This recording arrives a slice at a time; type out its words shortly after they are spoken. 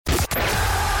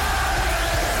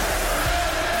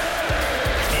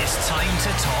time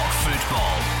to talk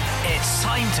football. It's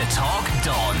time to talk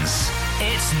Dons.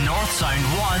 It's North Sound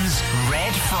 1's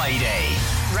Red Friday.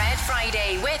 Red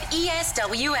Friday with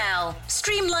ESWL.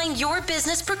 Streamline your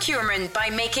business procurement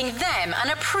by making them an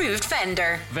approved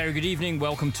vendor. Very good evening.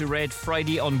 Welcome to Red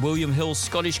Friday on William Hill's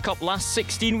Scottish Cup last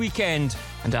 16 weekend.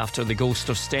 And after the ghost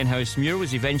of Stenhousemuir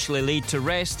was eventually laid to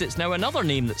rest, it's now another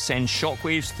name that sends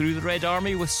shockwaves through the Red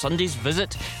Army with Sunday's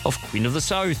visit of Queen of the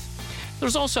South.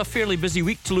 There's also a fairly busy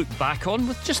week to look back on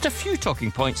with just a few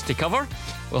talking points to cover.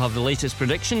 We'll have the latest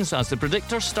predictions as the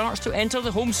predictor starts to enter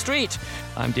the home straight.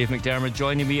 I'm Dave McDermott.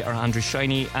 Joining me are Andrew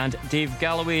Shiney and Dave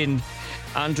Galloway. And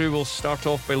Andrew, will start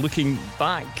off by looking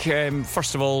back.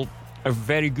 First of all, a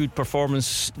very good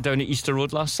performance down at Easter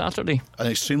Road last Saturday. An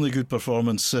extremely good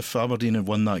performance. If Aberdeen had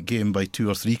won that game by 2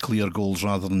 or 3 clear goals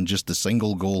rather than just a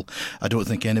single goal, I don't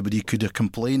think anybody could have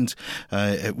complained.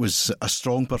 It was a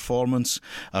strong performance,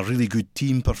 a really good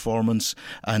team performance,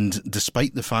 and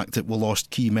despite the fact that we lost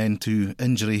key men to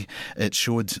injury, it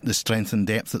showed the strength and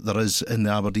depth that there is in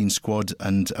the Aberdeen squad,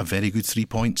 and a very good 3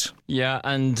 points. Yeah,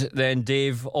 and then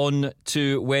Dave, on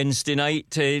to Wednesday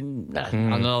night.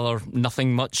 Another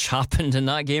nothing much happened in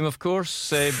that game, of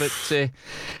course, but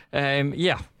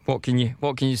what can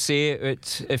you say?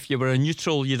 If you were a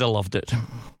neutral, you'd have loved it.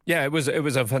 Yeah, it was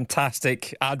a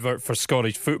fantastic advert for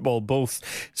Scottish football. Both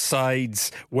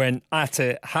sides went at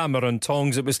it, hammer and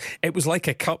tongs. It was like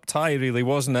a cup tie, really,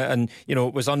 wasn't it? And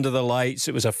it was under the lights.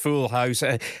 It was a full house.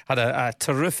 It had a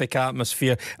terrific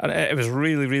atmosphere, and it was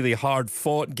really, really hard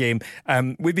fought game.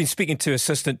 We've been speaking to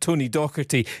assistant Tony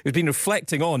Docherty, who's been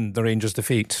reflecting on the Rangers'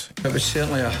 defeat. It was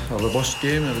certainly a robust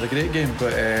game. It was a great game,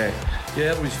 but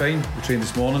it was fine. We trained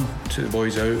this morning, took the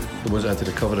boys out. The ones that had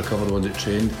to recover the ones that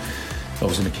trained.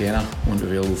 Obviously McKenna wasn't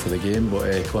available for the game,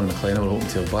 but Conor McLennan were hoping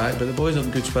to have back. But the boys are in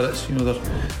good spirits.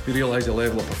 We realise the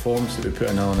level of performance that we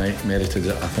put in the other night merited,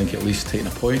 I think, at least taking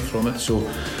a point from it. So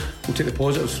we'll take the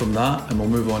positives from that, and we'll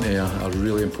move on to a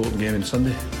really important game on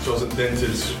Sunday. So has it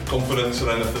dented confidence or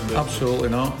anything? Absolutely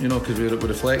not. Because we're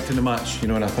reflecting the match.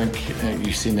 And I think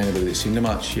you've seen anybody that's seen the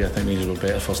match. Yeah, I think Rangers were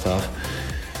better first half.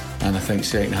 And I think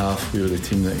second half we were the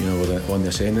team that were on the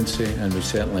ascendancy, and we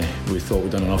thought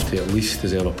we'd done enough to at least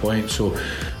deserve a point. So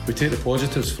we take the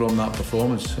positives from that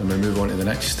performance and we move on to the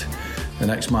next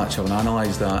match, having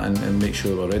analysed that and make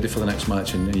sure that we're ready for the next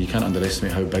match. And you can't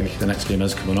underestimate how big the next game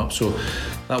is coming up. So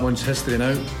that one's history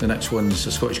now. The next one's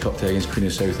the Scottish Cup tie against Queen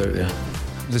of the South out there.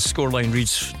 The scoreline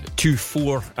reads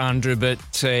 2-4, Andrew, but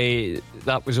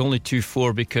that was only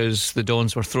 2-4 because the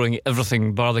Dons were throwing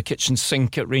everything bar the kitchen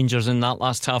sink at Rangers in that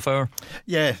last half hour.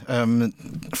 Yeah,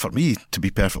 for me, to be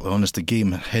perfectly honest, the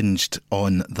game hinged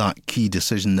on that key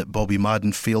decision that Bobby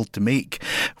Madden failed to make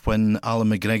when Alan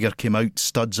McGregor came out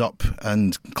studs up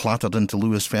and clattered into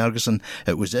Lewis Ferguson.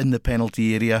 It was in the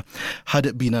penalty area. Had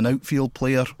it been an outfield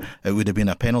player, it would have been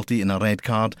a penalty and a red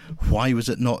card. Why was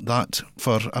it not that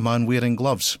for a man wearing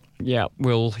gloves? Yeah,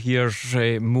 we'll hear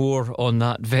more on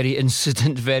that very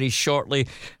incident very shortly.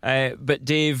 But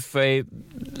Dave,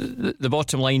 the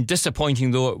bottom line, disappointing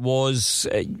though it was,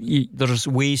 there's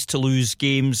ways to lose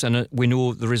games, and we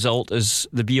know the result is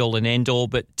the be-all and end-all,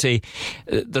 but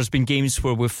there's been games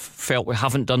where we've felt we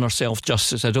haven't done ourselves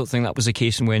justice. I don't think that was the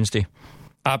case on Wednesday.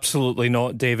 Absolutely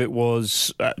not, Dave. It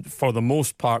was, for the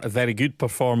most part, a very good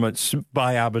performance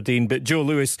by Aberdeen. But Joe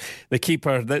Lewis, the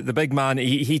keeper, the big man,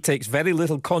 he takes very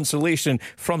little consolation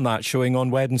from that showing on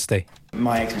Wednesday.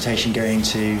 My expectation going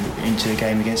into a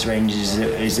game against Rangers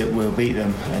is that we'll beat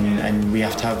them, and we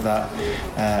have to have that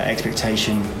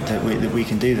expectation that we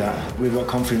can do that. We've got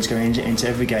confidence going into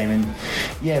every game,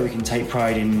 and we can take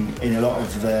pride in a lot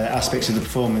of the aspects of the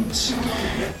performance.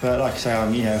 But like I say,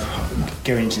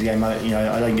 going into the game,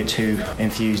 I don't get too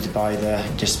enthused by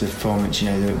just the performance.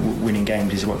 The winning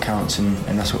games is what counts, and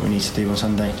that's what we need to do on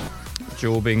Sunday.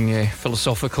 Joe being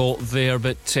philosophical there,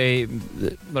 but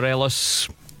Morelos,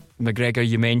 McGregor,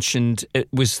 you mentioned, it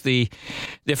was the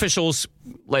officials.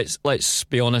 Let's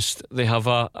be honest, they have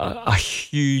a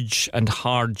huge and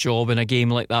hard job in a game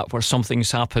like that where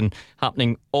something's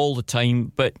happening all the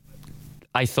time. But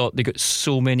I thought they got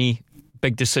so many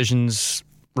big decisions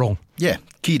wrong. Yeah,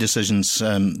 key decisions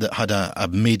that had a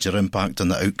major impact on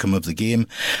the outcome of the game,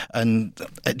 and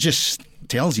it just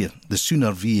tells you the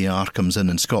sooner VAR comes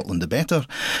in Scotland the better.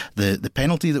 The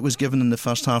penalty that was given in the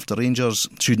first half to Rangers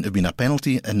shouldn't have been a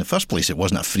penalty. In the first place, it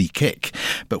wasn't a free kick,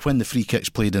 but when the free kick's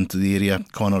played into the area,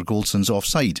 Connor Goldson's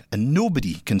offside, and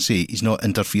nobody can say he's not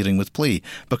interfering with play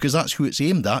because that's who it's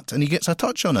aimed at, and he gets a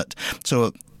touch on it.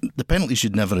 So the penalty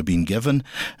should never have been given.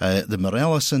 The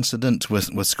Morelos incident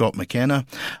with Scott McKenna,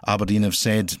 Aberdeen have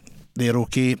said they're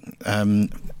okay.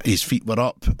 his feet were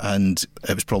up, and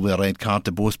it was probably a red card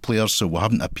to both players, so we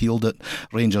haven't appealed it.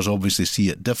 Rangers obviously see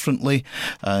it differently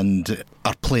and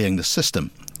are playing the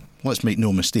system. Let's make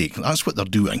no mistake, that's what they're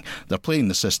doing. They're playing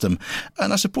the system,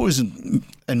 and I suppose in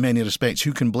many respects,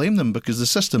 who can blame them, because the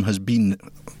system has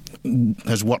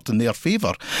worked in their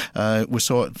favour. We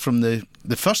saw it from the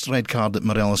first red card that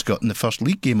Morelos got in the first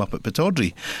league game up at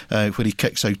Pittodrie, where he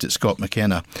kicks out at Scott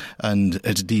McKenna, and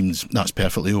it's deemed that's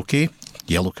perfectly okay.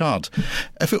 Yellow card.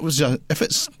 If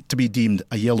it's to be deemed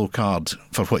a yellow card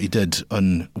for what he did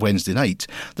on Wednesday night,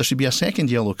 there should be a second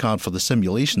yellow card for the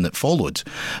simulation that followed,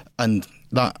 and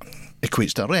that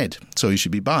equates to a red, so he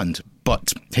should be banned.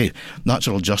 But hey,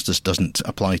 natural justice doesn't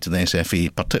apply to the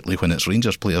SFA, particularly when it's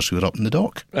Rangers players who are up in the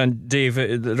dock. And Dave,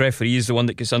 the referee is the one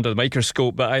that gets under the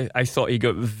microscope, but I thought he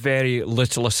got very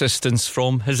little assistance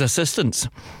from his assistants.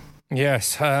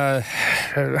 Yes, words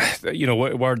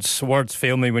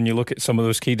fail me when you look at some of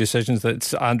those key decisions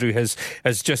that Andrew has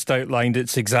just outlined.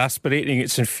 It's exasperating,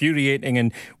 it's infuriating,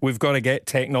 and we've got to get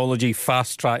technology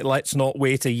fast track. Let's not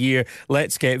wait a year.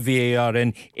 Let's get VAR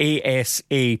in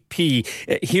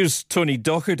ASAP. Here's Tony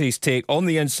Docherty's take on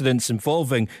the incidents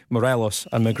involving Morelos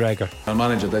and McGregor. Our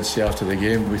manager did say after the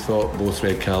game, we thought both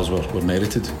red cards were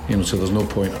merited. So there's no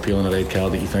point appealing a red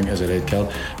card that you think is a red card.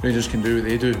 Rangers can do what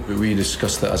they do, but we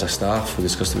discussed it as a staff, we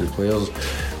discussed it with the players,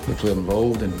 the player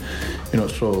involved, and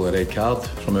it's probably a red card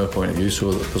from our point of view,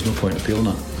 so there's no point appealing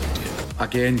it.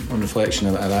 Again, on reflection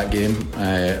of that game,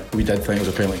 we did think it was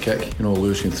a penalty kick.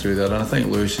 Lewis went through there, and I think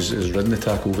Lewis has ridden the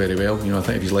tackle very well. I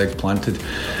think if his leg planted,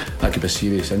 that could be a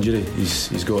serious injury.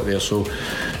 He's got there, so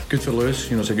good for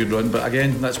Lewis. It's a good run, but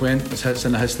again, it's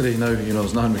in the history now.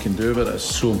 There's nothing we can do about it. It's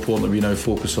so important that we now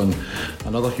focus on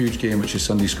another huge game, which is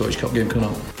Sunday's Scottish Cup game coming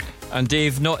up. And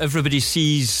Dave, not everybody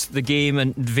sees the game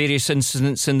and various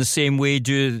incidents in the same way,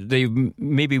 do they?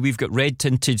 Maybe we've got red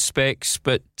tinted specs,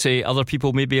 but other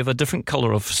people maybe have a different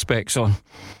colour of specs on.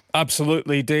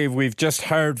 Absolutely, Dave. We've just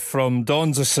heard from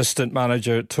Don's assistant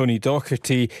manager, Tony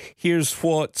Docherty. Here's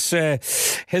what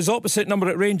his opposite number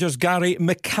at Rangers, Gary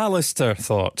McAllister,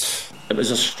 thought. It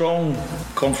was a strong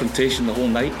confrontation the whole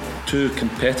night. Two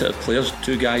competitive players,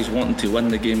 two guys wanting to win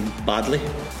the game badly. I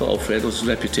thought Alfredo's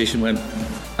reputation went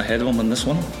ahead of him on this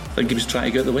one. I think he was trying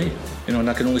to get out of the way. And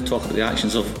I can only talk about the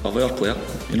actions of our player.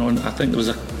 And I think there was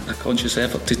a conscious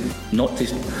effort not to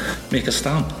make a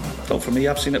stamp. But for me,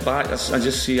 I've seen it back. I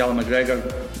just see Alan McGregor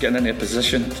getting into a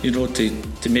position,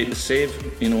 to make the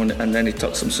save, and then he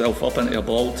tucks himself up into a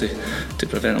ball to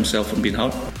prevent himself from being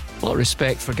hurt. A lot of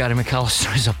respect for Gary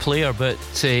McAllister as a player, but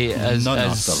none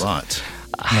after that.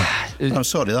 I'm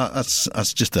sorry,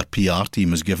 that's just their PR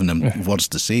team has given him words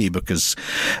to say, because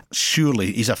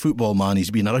surely he's a football man,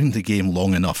 he's been around the game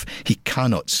long enough, he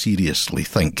cannot seriously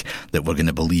think that we're going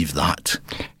to believe that.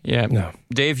 Yeah, no.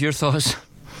 Dave, your thoughts?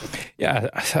 Yeah,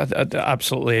 I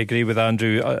absolutely agree with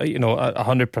Andrew.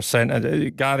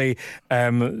 100%. Gary,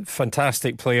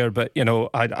 fantastic player, but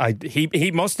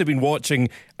he must have been watching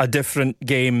a different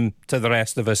game to the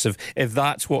rest of us if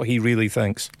that's what he really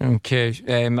thinks. Okay,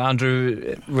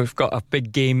 Andrew, we've got a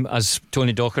big game, as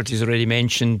Tony Docherty's already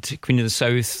mentioned. Queen of the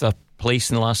South, a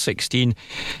place in the last 16.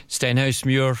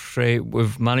 Stenhousemuir,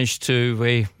 we've managed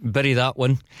to bury that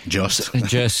one. Just well,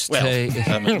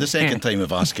 the second time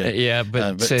of asking. Yeah,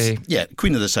 but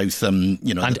Queen of the South.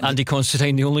 And Andy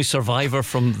Considine, the only survivor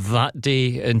from that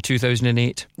day in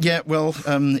 2008. Yeah, well,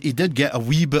 he did get a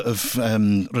wee bit of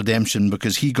redemption,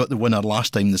 because he got the winner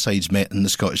last time the sides met in the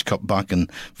Scottish Cup back on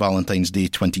Valentine's Day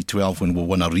 2012, when we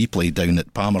won a replay down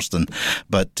at Palmerston.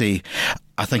 But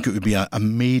I think it would be a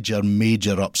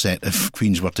major upset if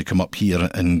Queens were to come up here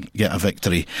and get a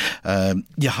victory.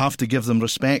 You have to give them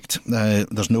respect.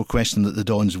 There's no question that the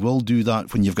Dons will do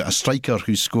that when you've got a striker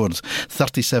who's scored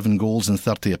 37 goals in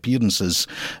 30 appearances.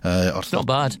 It's not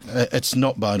bad. It's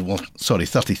not bad. Well, sorry,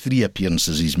 33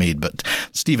 appearances he's made. But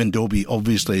Stephen Dobie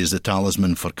obviously is the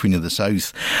talisman for Queen of the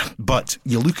South. But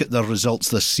you look at their results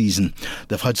this season,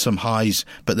 they've had some highs,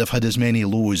 but they've had as many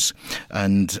lows.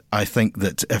 And I think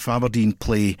that if Aberdeen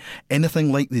play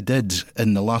anything like they did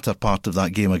in the latter part of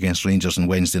that game against Rangers on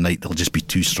Wednesday night, they'll just be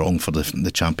too strong for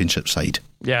the championship side.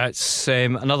 Yeah, it's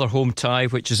another home tie,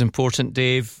 which is important,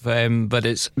 Dave, but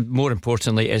it's more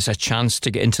importantly, it's a chance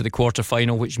to get into the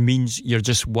quarter-final, which means you're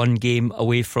just one game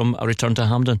away from a return to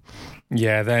Hampden.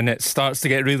 Yeah, then it starts to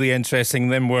get really interesting.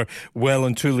 Then we're well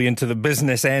and truly into the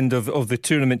business end of the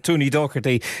tournament. Tony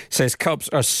Docherty says cups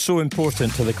are so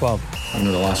important to the club. I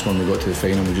know the last one we got to the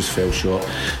final, we just fell short.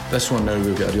 This one now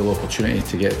we've got a real opportunity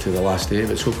to get to the last day,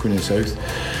 but it's so Queen of the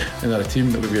South, and they're a team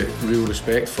that we've got real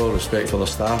respect for their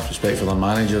staff, respect for their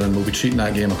manager, and we'll be treating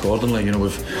that game accordingly. You know,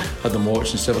 we've had them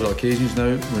watched on several occasions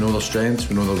now. We know their strengths,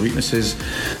 we know their weaknesses.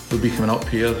 They'll be coming up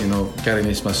here. You know, Gary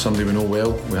Naismith's somebody we know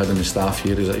well. We had in the staff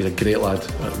here. He's a great lad,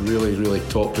 a really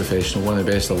top professional, one of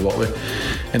the best I've worked with,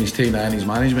 and he's taking that in his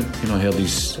management. You know, I heard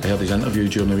his interview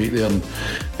during the week there, and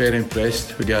very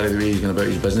impressed with Gary, the way he's going about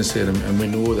his business there, and we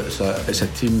know that it's a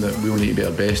team that we will need to be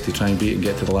our best to try and beat and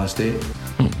get to the last 8.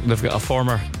 They've got a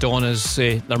former Don as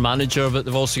their manager, but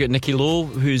they've also got Nicky Lowe,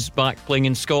 who's back playing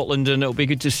in Scotland, and it'll be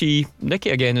good to see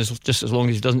Nicky again, just as long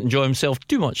as he doesn't enjoy himself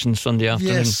too much on Sunday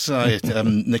afternoon. Yes,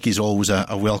 Nicky's always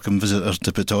a welcome visitor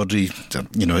to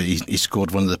Pittodrie. You know, he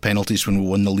scored one of the penalties when we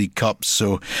won the League Cup,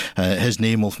 so his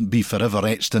name will be forever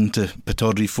etched into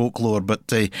Pittodrie folklore. But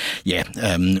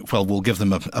well, we'll give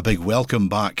them a big welcome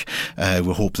back.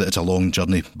 We hope that it's a long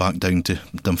journey back down to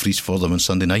Dumfries for them on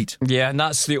Sunday night. Yeah, and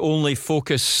that's the only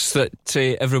focus that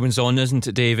everyone's on, isn't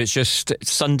it, Dave? It's just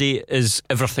Sunday is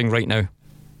everything right now.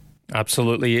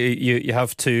 Absolutely, you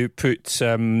have to put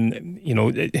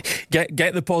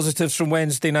get the positives from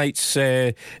Wednesday night's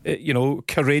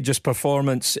courageous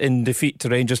performance in defeat to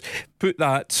Rangers. Put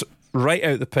that right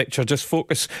out the picture. Just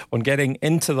focus on getting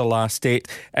into the last 8.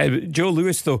 Joe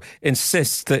Lewis, though,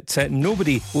 insists that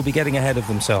nobody will be getting ahead of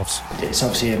themselves. It's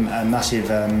obviously a massive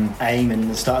aim, and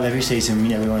the start of every season,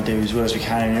 we want to do as well as we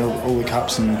can in all the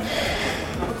cups and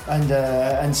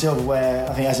silverware.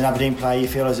 I think as an Aberdeen player, you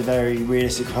feel there's a very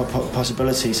realistic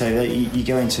possibility, so that you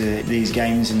go into these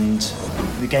games, and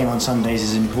the game on Sundays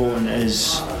is important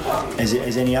as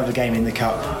any other game in the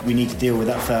cup. We need to deal with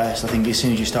that first. I think as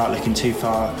soon as you start looking too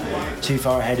far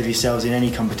ahead of yourselves in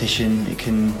any competition, it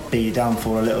can be your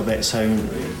downfall a little bit. So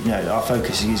our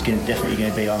focus is definitely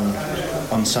going to be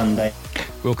on Sunday.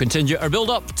 We'll continue our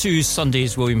build-up to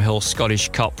Sunday's William Hill Scottish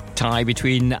Cup tie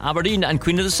between Aberdeen and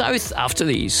Queen of the South after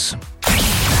these.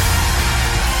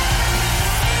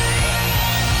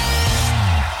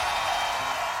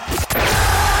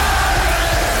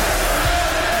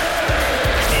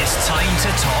 It's time to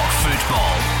talk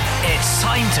football. It's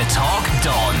time to talk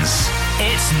Dons.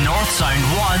 It's North Sound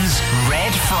 1's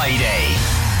Red Friday.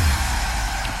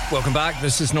 Welcome back.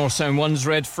 This is North Sound 1's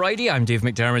Red Friday. I'm Dave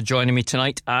McDermott. Joining me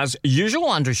tonight, as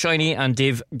usual, Andrew Shiney and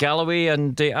Dave Galloway.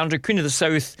 And Andrew, Queen of the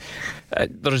South,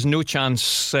 there is no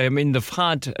chance. I mean, they've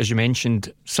had, as you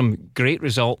mentioned, some great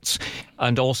results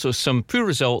and also some poor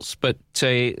results, but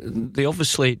they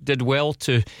obviously did well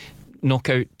to knock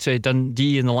out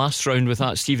Dundee in the last round with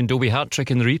that Stephen Dobie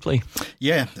hat-trick in the replay.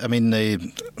 Yeah, I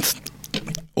mean...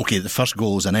 OK, the first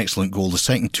goal is an excellent goal. The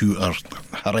second two are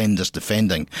horrendous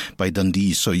defending by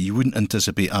Dundee, so you wouldn't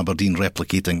anticipate Aberdeen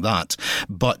replicating that.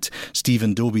 But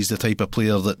Stephen Dobie's the type of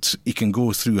player that he can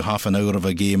go through half an hour of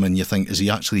a game and you think, is he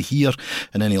actually here?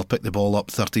 And then he'll pick the ball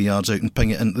up 30 yards out and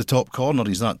ping it into the top corner.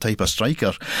 He's that type of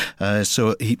striker.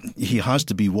 So he has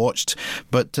to be watched.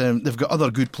 But they've got other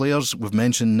good players. We've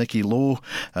mentioned Nicky Lowe,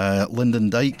 Lyndon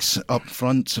Dykes up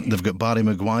front. They've got Barry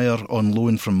Maguire on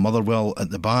loan from Motherwell at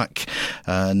the back.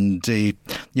 And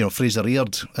Fraser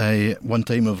Aird, one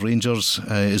time of Rangers,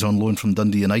 is on loan from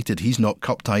Dundee United. He's not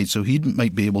cup tied, so he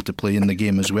might be able to play in the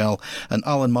game as well. And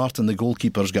Alan Martin, the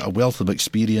goalkeeper, has got a wealth of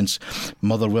experience.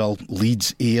 Motherwell,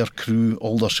 Leeds, Ayr, Crewe,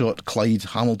 Aldershot, Clyde,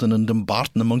 Hamilton and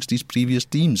Dumbarton amongst his previous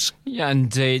teams. Yeah,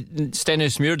 and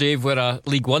Stenhousemuir, Dave, we're a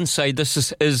League One side.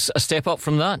 This is a step up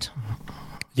from that.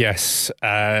 Yes,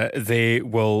 they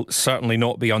will certainly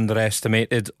not be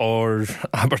underestimated, or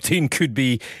Aberdeen could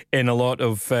be in a lot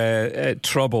of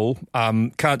trouble.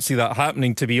 Can't see that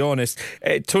happening, to be honest.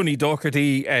 Tony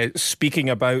Docherty speaking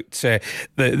about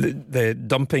the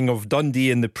dumping of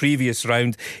Dundee in the previous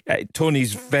round.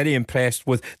 Tony's very impressed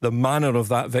with the manner of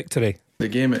that victory. The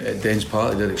game at Dens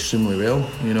Park did extremely well,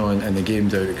 and the game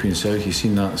down at Queen South, you've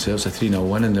seen that themselves, a 3-0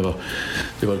 win, and they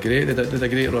were great. They did a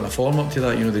great run of form up to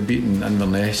that. They'd beaten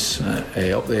Inverness up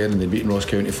there, and they'd beaten Ross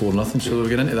County 4-0. So they were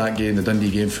getting into that game, the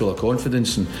Dundee game, full of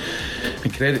confidence, and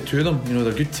credit to them.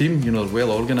 They're a good team. They're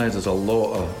well organised. There's a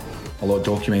lot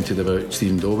documented about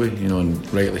Stephen Dobie,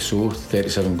 and rightly so.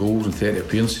 37 goals and 30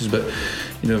 appearances, but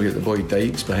we've got the boy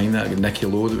Dykes behind that. We've got Nicky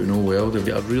Lowe that we know well. They've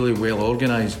got a really well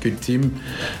organised, good team,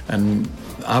 and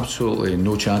absolutely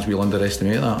no chance we'll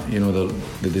underestimate that.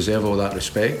 They deserve all that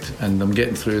respect, and them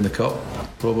getting through in the cup,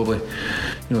 probably,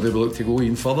 they will look to go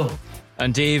even further.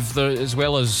 And Dave, as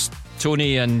well as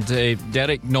Tony and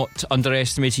Derek not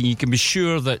underestimating, you can be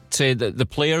sure that the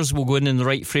players will go in the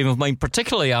right frame of mind,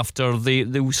 particularly after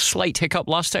the slight hiccup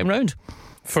last time round.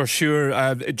 For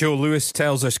sure. Joe Lewis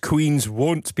tells us Queens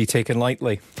won't be taken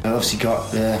lightly. I've obviously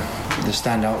got the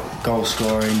standout goal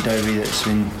scorer in Dovey that's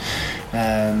been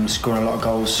scoring a lot of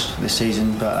goals this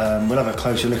season, but we'll have a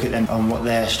closer look at them on what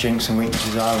their strengths and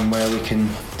weaknesses are and where we can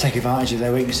take advantage of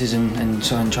their weaknesses and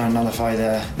try and nullify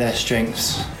their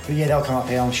strengths. But yeah, they'll come up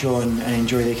here, I'm sure, and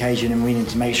enjoy the occasion, and we need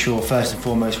to make sure first and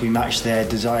foremost we match their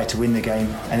desire to win the game,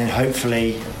 and then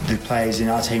hopefully the players in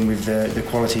our team with the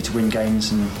quality to win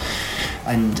games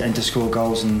and to score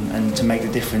goals and to make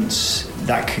the difference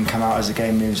that can come out as the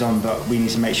game moves on. But we need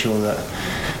to make sure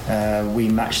that we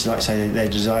match, like I say, their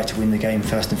desire to win the game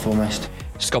first and foremost.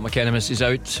 Scott McKenamis is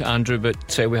out, Andrew,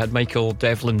 but we had Michael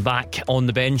Devlin back on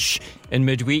the bench in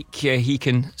midweek. He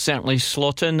can certainly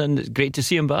slot in, and it's great to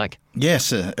see him back.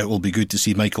 Yes, it will be good to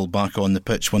see Michael back on the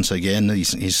pitch once again.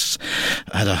 He's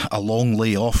had a long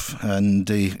layoff, and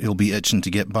he'll be itching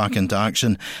to get back into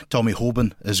action. Tommy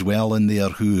Hoban as well in there,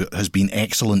 who has been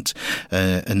excellent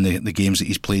in the games that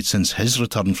he's played since his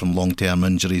return from long-term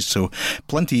injuries. So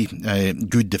plenty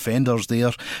good defenders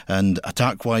there, and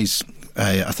attack-wise,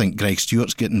 I think Greg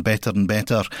Stewart's getting better and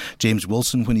better. James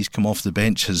Wilson, when he's come off the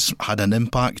bench, has had an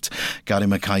impact. Gary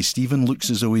Mackay-Steven looks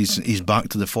as though he's back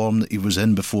to the form that he was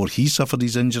in before he suffered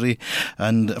his injury.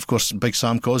 And of course, Big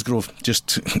Sam Cosgrove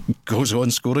just goes on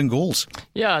scoring goals.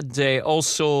 Yeah, and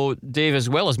also Dave, as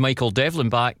well as Michael Devlin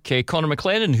back, Conor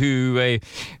McLennan, who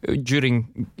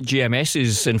during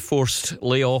GMS's enforced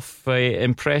layoff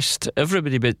impressed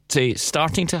everybody, but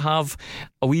starting to have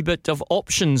a wee bit of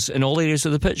options in all areas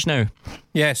of the pitch now.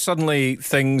 Yeah, suddenly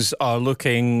things are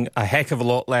looking a heck of a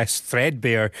lot less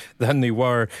threadbare than they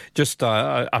were just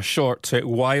a short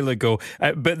while ago.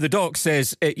 But the doc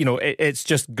says, it's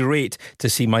just great to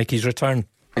see Mikey's return.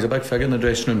 He's a big figure in the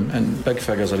dressing room, and big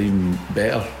figures are even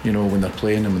better, when they're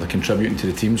playing and when they're contributing to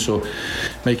the team. So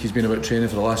Mikey's been about training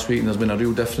for the last week, and there's been a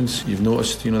real difference. You've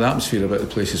noticed, the atmosphere about the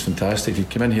place is fantastic. If you'd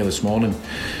come in here this morning,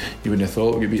 you wouldn't have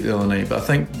thought we'd beat the other night. But I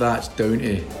think that's down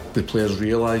to the players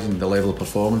realising the level of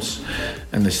performance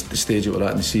and the stage that we're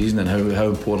at in the season, and how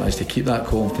important it is to keep that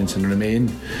confidence and remain,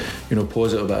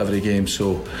 positive about every game.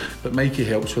 So, but Mikey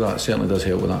helps with that. Certainly does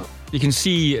help with that. You can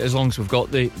see, as long as we've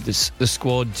got the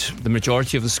squad, the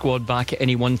majority of the squad back at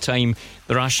any one time,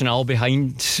 the rationale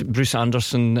behind Bruce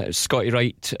Anderson, Scotty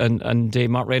Wright and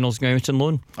Mark Reynolds going out on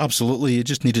loan. Absolutely. You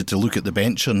just needed to look at the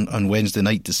bench on Wednesday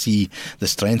night to see the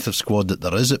strength of squad that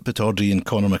there is at Pittodrie, and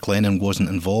Conor McLennan wasn't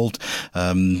involved.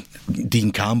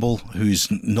 Dean Campbell, who's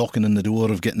knocking on the door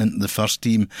of getting into the first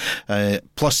team.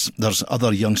 Plus there's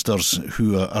other youngsters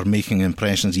who are making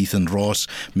impressions. Ethan Ross,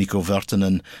 Miko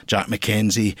Virtanen, Jack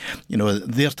McKenzie.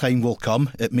 Their time will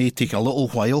come. It may take a little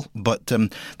while, but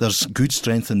there's good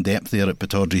strength and depth there at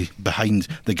Pittodrie behind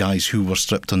the guys who were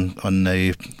stripped on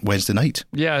Wednesday night.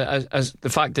 Yeah, as the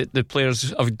fact that the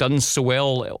players have done so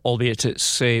well, albeit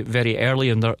it's very early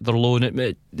in their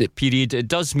loan period, it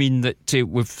does mean that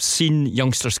we've seen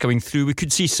youngsters coming through. We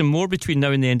could see some more between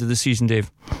now and the end of the season,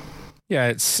 Dave. Yeah,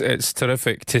 it's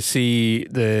terrific to see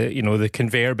the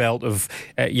conveyor belt of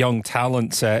young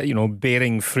talent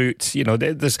bearing fruit.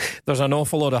 There's an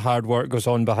awful lot of hard work goes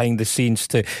on behind the scenes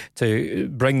to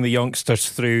bring the youngsters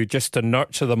through, just to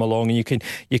nurture them along, and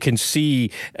you can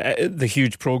see the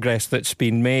huge progress that's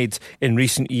been made in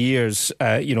recent years.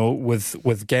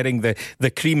 With getting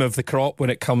the cream of the crop when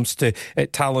it comes to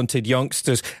talented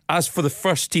youngsters. As for the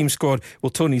first team squad,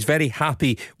 well, Tony's very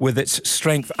happy with its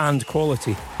strength and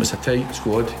quality. It's a tight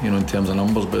squad, in terms of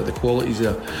numbers, but the quality's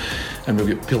there, and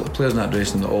we've got players in that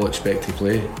dressing that all expect to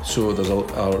play. So there's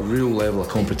a real level of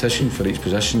competition for each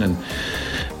position,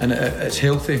 and it's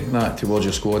healthy that towards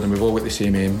your squad, and we've all got the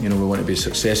same aim. We want to be as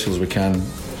successful as we can.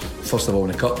 First of all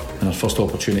in the Cup, and our first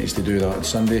opportunities to do that on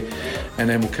Sunday, and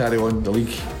then we'll carry on the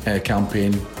league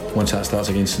campaign once that starts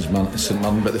against St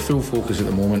Mirren. But the full focus at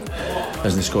the moment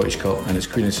is in the Scottish Cup, and it's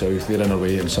Queen and South. They're in our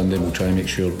way on Sunday, and we'll try and make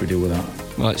sure we deal with that.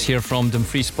 Well, let's hear from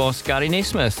Dumfries boss Gary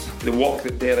Naismith. The work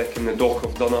that Derek and the Doc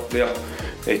have done up there,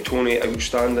 Tony,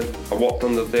 outstanding. I worked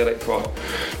under Derek for, I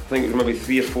think it was maybe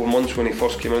 3 or 4 months when he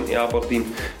first came into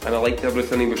Aberdeen, and I liked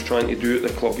everything he was trying to do at the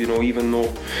club.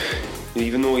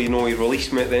 Even though he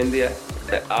released me at the end of it,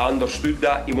 I understood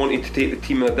that he wanted to take the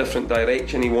team in a different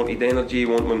direction. He wanted energy, he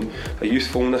wanted a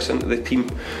youthfulness into the team,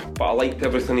 but I liked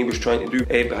everything he was trying to do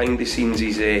behind the scenes.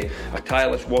 He's a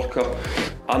tireless worker.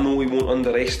 I know he won't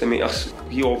underestimate us.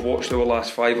 He'll have watched our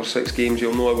last 5 or 6 games.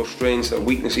 He'll know our strengths, our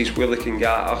weaknesses, where they can get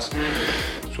at us.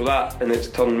 So that in its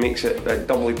turn makes it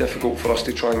doubly difficult for us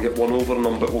to try and get one over on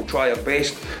them, but we'll try our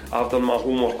best. I've done my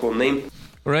homework on them.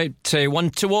 Right, one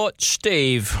to watch,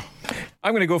 Dave.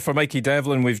 I'm going to go for Mikey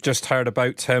Devlin. We've just heard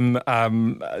about him.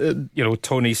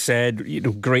 Tony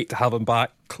said, great to have him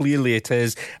back. clearly it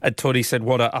is. And Tony said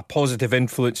what a positive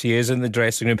influence he is in the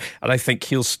dressing room, and I think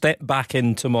he'll step back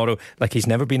in tomorrow like he's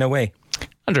never been away.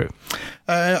 Andrew?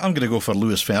 I'm going to go for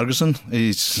Lewis Ferguson.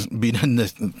 He's been in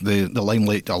the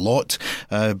limelight a lot,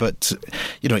 but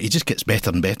he just gets better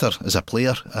and better as a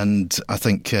player, and I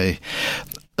think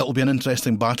it'll be an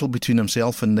interesting battle between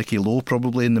himself and Nicky Lowe,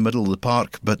 probably in the middle of the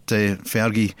park, but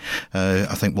Fergie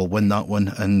I think will win that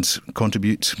one and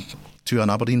contribute to an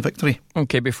Aberdeen victory.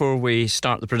 OK, before we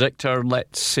start the predictor,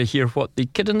 let's hear what the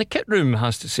kid in the kit room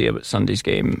has to say about Sunday's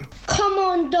game. Come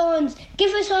on, Dons,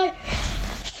 give us a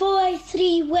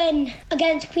 4-3 win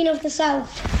against Queen of the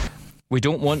South. We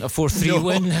don't want a 4-3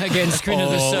 win against Queen of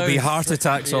the South. It'll be heart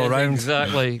attacks all round.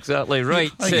 Exactly.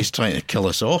 Right. I think he's trying to kill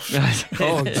us off.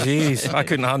 Oh, jeez. I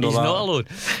couldn't handle that. He's not alone.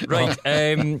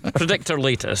 Right. Predictor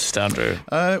latest, Andrew.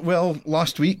 Well,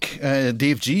 last week,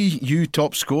 Dave G, you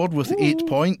top scored with 8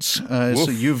 points. So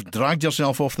you've dragged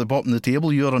yourself off the bottom of the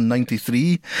table. You're on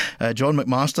 93. John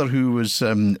McMaster, who was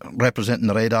representing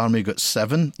the Red Army, got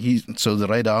 7. So the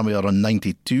Red Army are on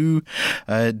 92.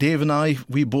 Dave and I,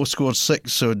 we both scored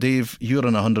 6. So Dave, you're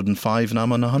on 105 and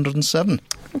I'm on 107.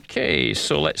 OK,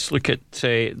 so let's look at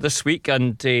this week,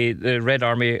 and the Red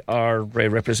Army are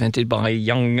represented by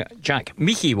young Jack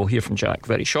Meekie. We'll hear from Jack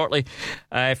very shortly.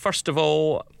 First of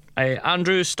all,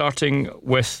 Andrew, starting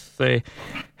with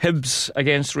Hibs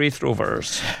against Raith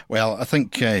Rovers. Well, I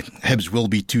think Hibs will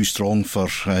be too strong for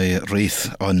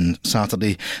Raith on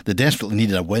Saturday. They desperately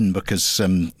needed a win because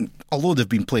although they've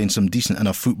been playing some decent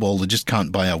enough football, they just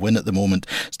can't buy a win at the moment.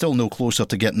 Still no closer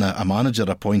to getting a manager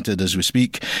appointed as we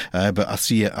speak, but I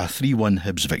see a 3-1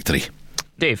 Hibs victory.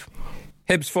 Dave?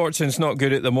 Hibs' fortune's not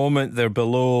good at the moment. They're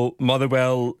below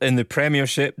Motherwell in the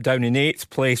Premiership, down in 8th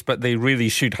place, but they really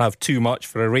should have too much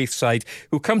for a Wraith side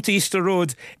who come to Easter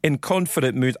Road in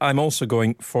confident mood. I'm also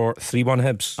going for 3-1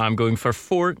 Hibs. I'm going for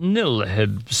 4-0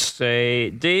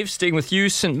 Hibs. Dave, staying with you,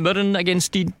 St Mirren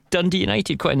against Dundee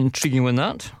United. Quite an intriguing one,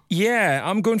 that. Yeah,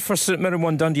 I'm going for St Mirren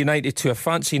 1, Dundee United 2. I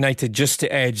fancy United just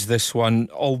to edge this one.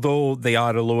 Although they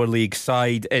are a lower league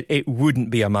side, it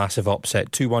wouldn't be a massive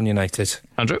upset. 2-1 United.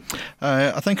 Andrew?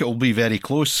 I think it will be very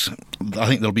close. I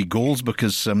think there'll be goals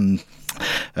because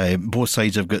both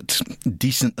sides have got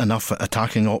decent enough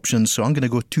attacking options, so I'm going to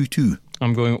go 2-2.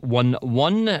 I'm going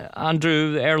 1-1.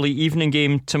 Andrew, the early evening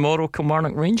game tomorrow,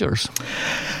 Kilmarnock Rangers.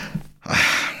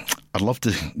 I'd love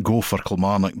to go for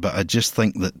Kilmarnock, but I just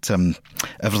think that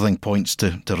everything points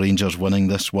to Rangers winning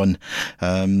this one.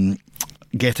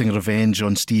 Getting revenge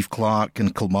on Steve Clarke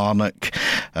and Kilmarnock.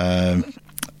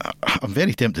 I'm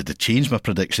very tempted to change my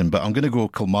prediction, but I'm going to go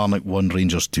Kilmarnock 1,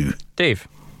 Rangers 2. Dave?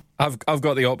 I've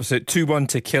got the opposite. 2-1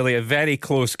 to Killie. A very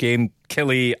close game.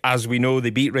 Killie, as we know, they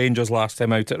beat Rangers last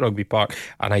time out at Rugby Park,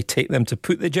 and I take them to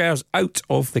put the Gers out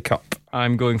of the cup.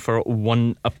 I'm going for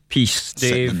 1 apiece, Dave.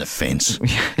 Sitting in the fence.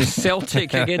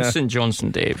 Celtic against St Johnstone,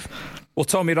 Dave. Well,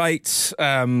 Tommy Wright,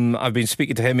 I've been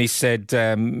speaking to him. He said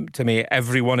to me,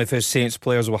 every one of his Saints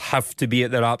players will have to be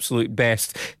at their absolute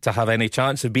best to have any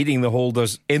chance of beating the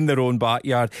Holders in their own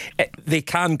backyard. They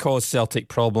can cause Celtic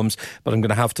problems, but I'm going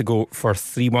to have to go for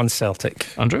 3-1 Celtic.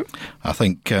 Andrew? I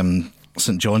think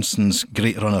St Johnstone's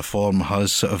great run of form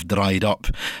has sort of dried up,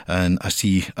 and I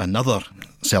see another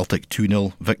Celtic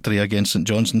 2-0 victory against St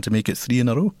Johnstone to make it 3 in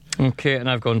a row. OK, and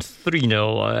I've gone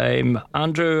 3-0.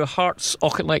 Andrew, Hearts,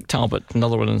 Auchinleck Talbot,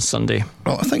 another one on Sunday.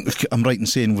 Well, I think I'm right in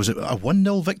saying, was it a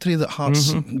 1-0 victory that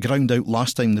Hearts ground out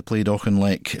last time they played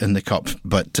Auchinleck in the Cup?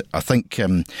 But I think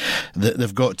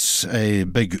they've got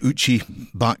Big Uchi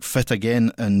back fit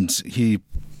again, and he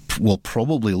will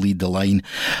probably lead the line.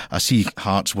 I see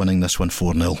Hearts winning this one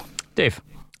 4-0. Dave?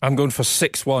 I'm going for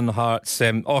 6-1 Hearts.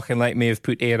 Auchinleck may have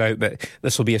put air out, but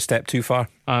this will be a step too far.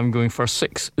 I'm going for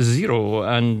 6-0.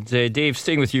 And Dave,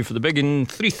 staying with you for the big in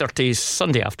 3:30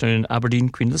 Sunday afternoon, Aberdeen,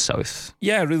 Queen of the South.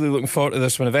 Yeah, really looking forward to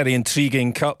this one. A very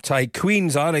intriguing cup tie.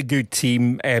 Queens are a good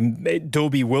team.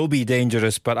 Dobie will be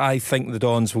dangerous, but I think the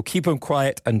Dons will keep them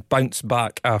quiet and bounce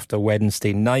back after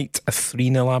Wednesday night. A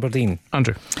 3-0 Aberdeen.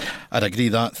 Andrew? I'd agree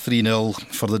that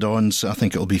 3-0 for the Dons. I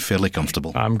think it'll be fairly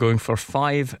comfortable. I'm going for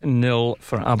 5-0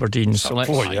 for Aberdeen. So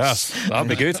yes, that'd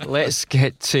be good. Let's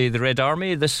get to the Red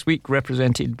Army this week,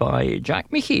 represented by Jack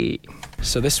Meekie.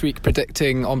 So this week,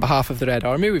 predicting on behalf of the Red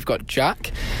Army, we've got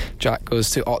Jack. Jack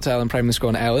goes to Ottell and Prime the score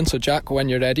on Ellen. So Jack, when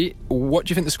you're ready, what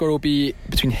do you think the score will be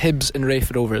between Hibs and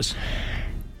Raith Rovers?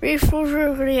 Raith Rovers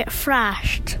are going to get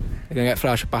thrashed. They're going to get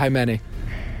thrashed. By how many?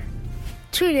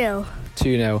 2-0.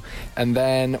 2-0. And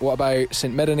then what about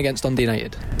St Mirren against Dundee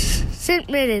United? St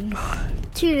Mirren.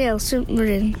 2-0 St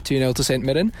Mirren. 2-0 to St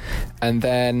Mirren. And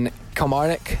then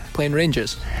Kilmarnock playing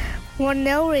Rangers.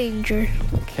 1-0 Rangers.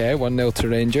 Okay, 1-0 to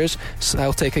Rangers.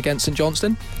 Celtic against St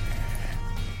Johnstone.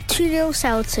 2-0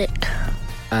 Celtic.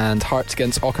 And Hearts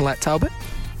against Auchinleck Talbot.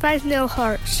 5-0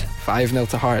 Hearts. 5-0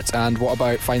 to Hearts. And what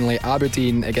about finally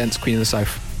Aberdeen against Queen of the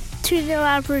South? 2-0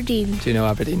 Aberdeen. 2-0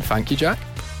 Aberdeen. Thank you, Jack.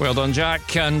 Well done,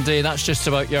 Jack. And that's just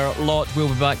about your lot.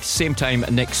 We'll be back same time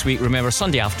next week. Remember,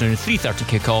 Sunday afternoon, 3:30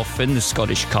 kick-off in the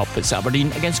Scottish Cup. It's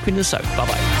Aberdeen against Queen of the South.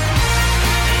 Bye-bye.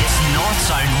 It's North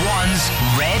Sound 1's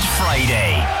Red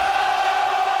Friday.